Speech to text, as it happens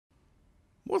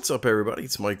What's up, everybody?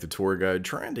 It's Mike the Tour Guide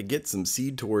trying to get some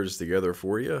seed tours together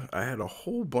for you. I had a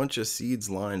whole bunch of seeds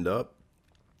lined up,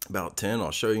 about 10.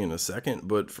 I'll show you in a second,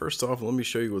 but first off, let me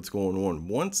show you what's going on.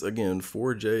 Once again,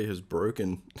 4J has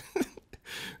broken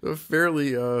a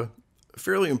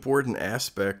fairly important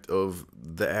aspect of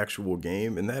the actual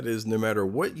game, and that is no matter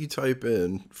what you type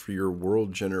in for your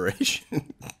world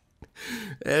generation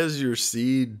as your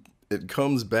seed, it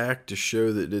comes back to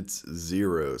show that it's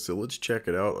 0. So let's check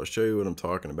it out. I'll show you what I'm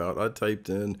talking about. I typed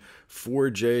in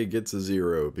 4J gets a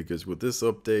 0 because with this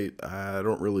update, I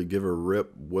don't really give a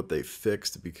rip what they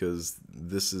fixed because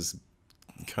this is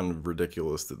kind of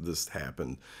ridiculous that this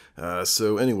happened.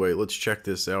 So anyway, let's check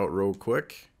this out real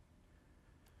quick.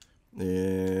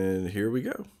 And here we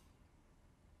go.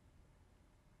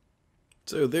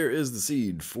 So there is the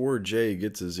seed, 4J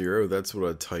gets a 0, that's what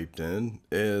I typed in,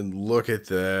 and look at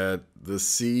that, the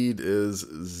seed is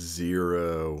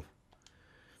 0.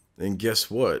 And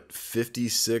guess what,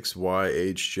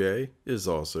 56YHJ is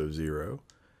also 0.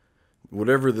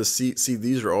 Whatever the seed, see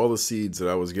these are all the seeds that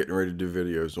I was getting ready to do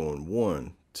videos on,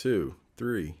 1, 2,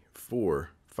 3, 4,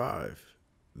 5.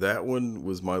 That one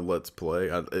was my Let's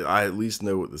Play, I at least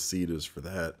know what the seed is for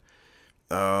that.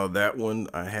 That one,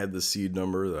 I had the seed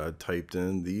number that I typed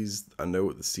in. These, I know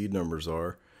what the seed numbers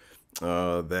are.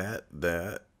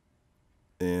 That,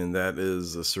 and that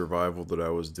is a survival that I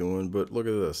was doing. But look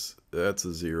at this. That's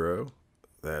a 0.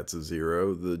 That's a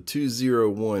 0. The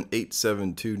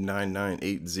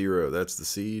 201-872-9980, that's the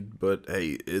seed. But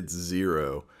hey, it's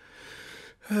 0.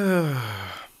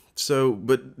 So,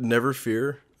 but never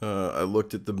fear. I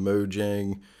looked at the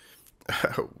Mojang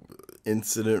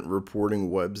incident reporting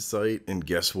website, and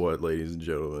guess what, ladies and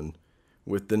gentlemen,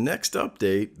 with the next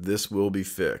update this will be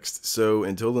fixed. So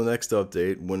until the next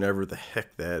update, whenever the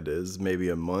heck that is, maybe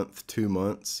a month, 2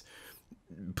 months,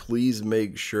 please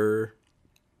make sure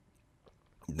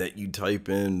that you type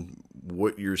in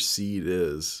what your seed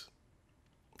is,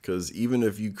 because even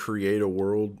if you create a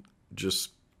world,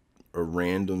 just a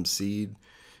random seed,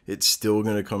 it's still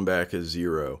going to come back as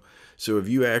 0. So if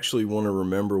you actually want to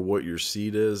remember what your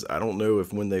seed is, I don't know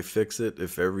if when they fix it,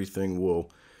 if everything will,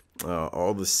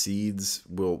 all the seeds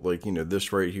will, like, you know,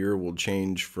 this right here will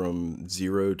change from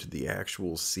 0 to the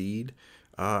actual seed.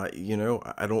 You know,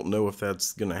 I don't know if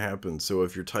that's going to happen. So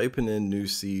if you're typing in new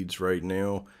seeds right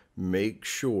now, make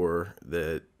sure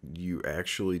that you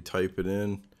actually type it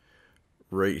in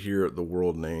right here at the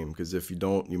world name, because if you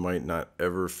don't, you might not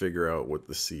ever figure out what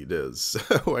the seed is.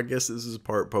 So I guess this is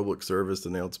part public service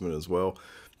announcement as well.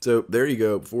 So there you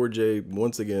go. 4J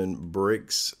once again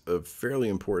breaks a fairly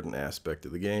important aspect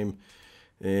of the game,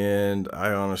 and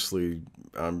I'm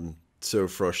so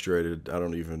frustrated. I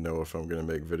don't even know if I'm going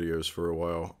to make videos for a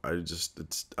while.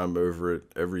 I'm over it.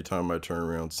 Every time I turn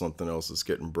around, something else is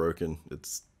getting broken.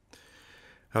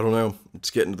 I don't know, it's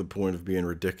getting to the point of being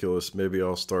ridiculous. Maybe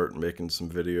I'll start making some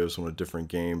videos on a different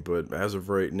game, but as of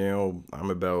right now,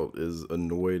 I'm about as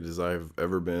annoyed as I've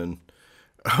ever been.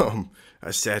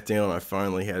 I sat down, I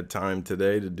finally had time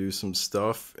today to do some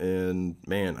stuff, and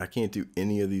man, I can't do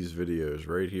any of these videos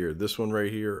right here. This one right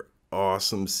here,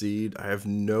 awesome seed. I have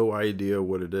no idea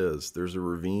what it is. There's a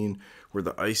ravine where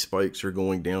the ice spikes are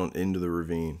going down into the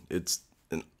ravine. It's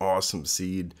an awesome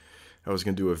seed. I was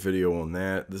going to do a video on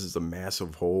that. This is a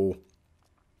massive hole.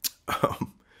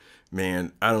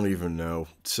 Man, I don't even know.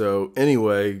 So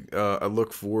anyway, I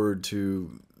look forward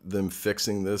to them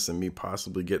fixing this and me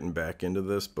possibly getting back into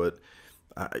this. But,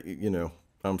 you know,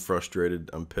 I'm frustrated.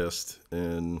 I'm pissed.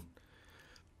 And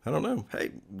I don't know.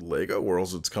 Hey, Lego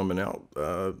Worlds, it's coming out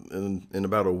in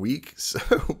about a week. So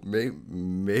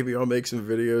maybe I'll make some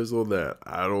videos on that.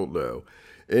 I don't know.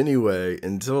 Anyway,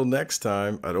 until next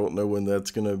time, I don't know when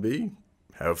that's going to be.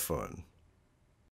 Have fun.